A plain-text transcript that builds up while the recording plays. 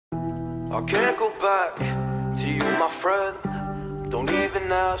I can't go back to you, my friend. Don't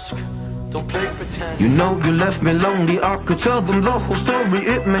even ask, don't play pretend. You know you left me lonely, I could tell them the whole story.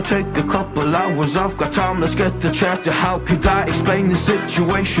 It may take a couple hours, I've got time, let's get to chat. How could I explain the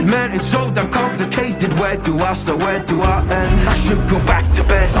situation? Man, it's so damn complicated. Where do I start, where do I end? I should go back to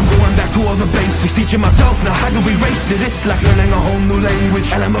bed. I'm going back to all the basics, teaching myself now how to erase it. It's like learning a whole new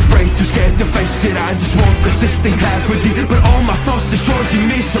language, and I'm afraid, too scared to face it. I just want consistent clarity, but all my thoughts destroying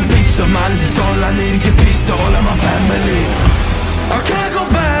me. Some peace of mind is all I need to get peace to all of my family. I can't go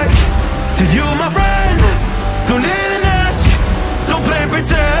back to you, my friend. Don't even ask, don't play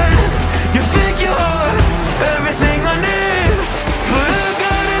pretend. You think you are everything I need, but I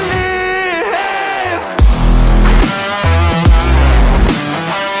gotta leave.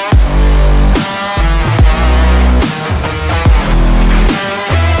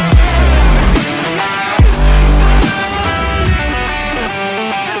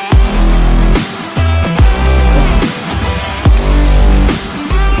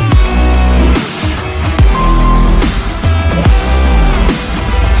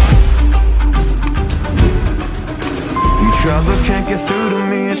 But can't get through to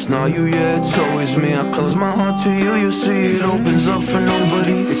me, it's not you, yeah, it's always me. I close my heart to you, you see it opens up for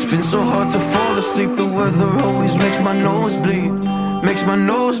nobody. It's been so hard to fall asleep, the weather always makes my nose bleed, makes my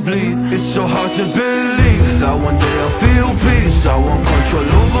nose bleed. It's so hard to believe that one day I'll feel peace. I want control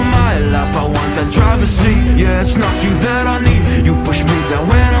over my life, I want that driver's seat. Yeah, it's not you that I need, you push me down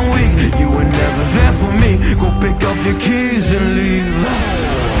when I'm weak. You were never there for me, go pick up your keys and leave.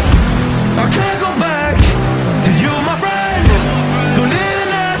 I can't go back to you, my friend. Don't even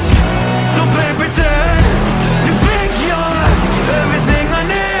ask, don't play pretend. You think you're everything I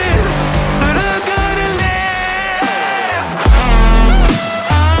need, but I gotta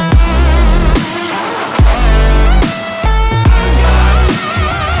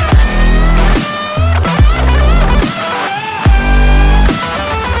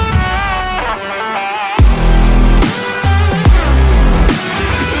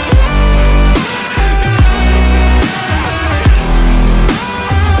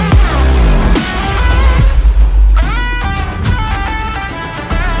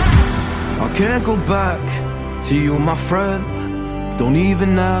Can't go back to you, my friend. Don't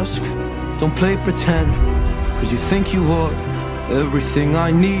even ask, don't play pretend. Cause you think you are everything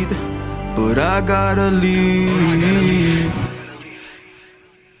I need, but I gotta leave.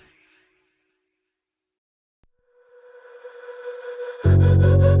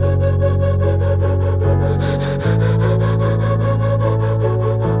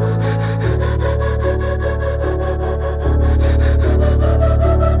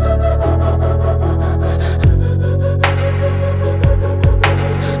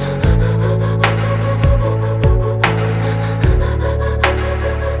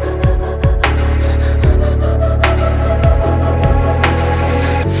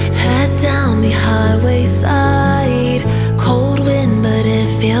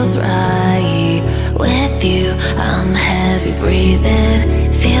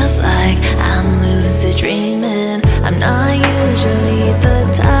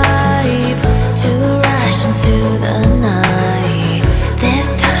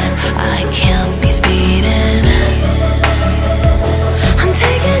 I'm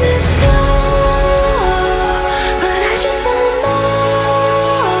taking it slow.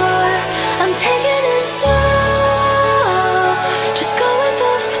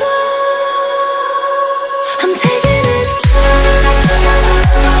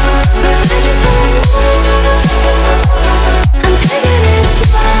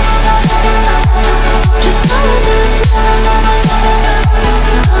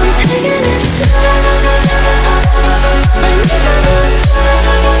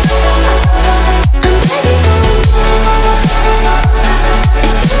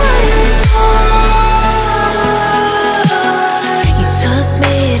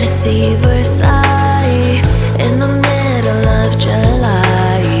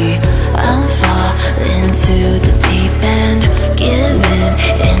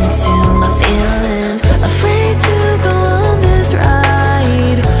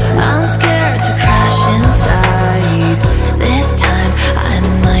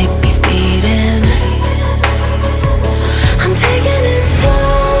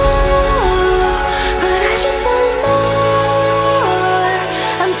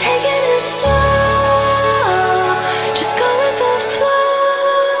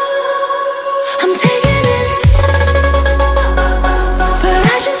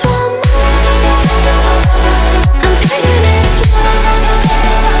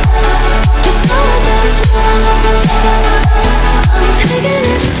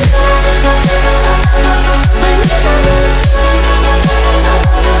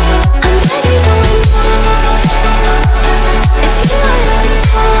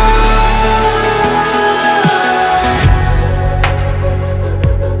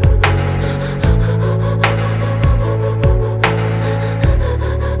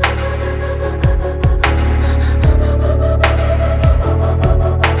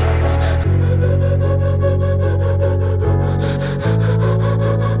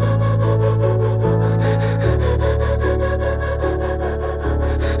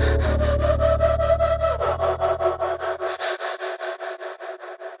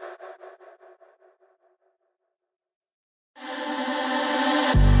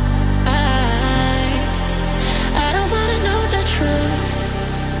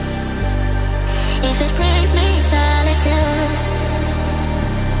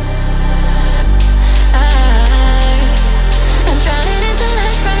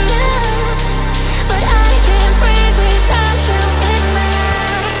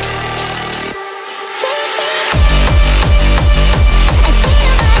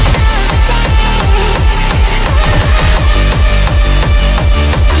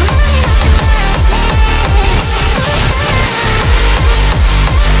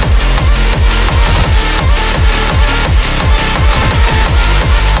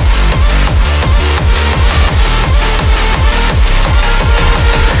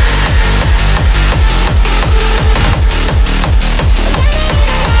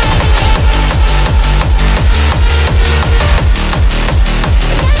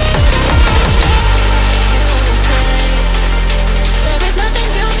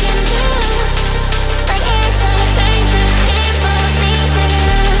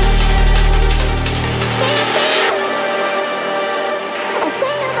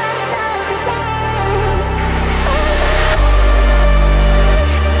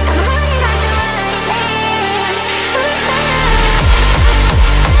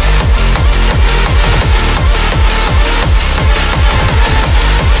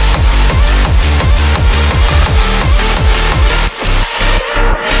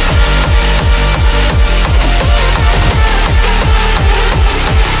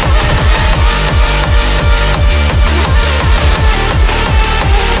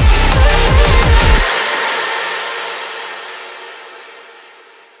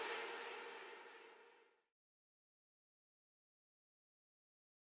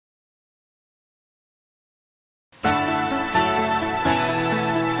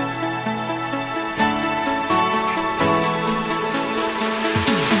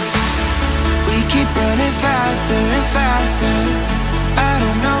 getting faster and faster. I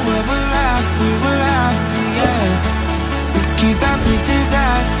don't know what we're after, yeah. We keep up with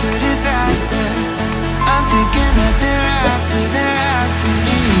disaster. I'm thinking that they're after me.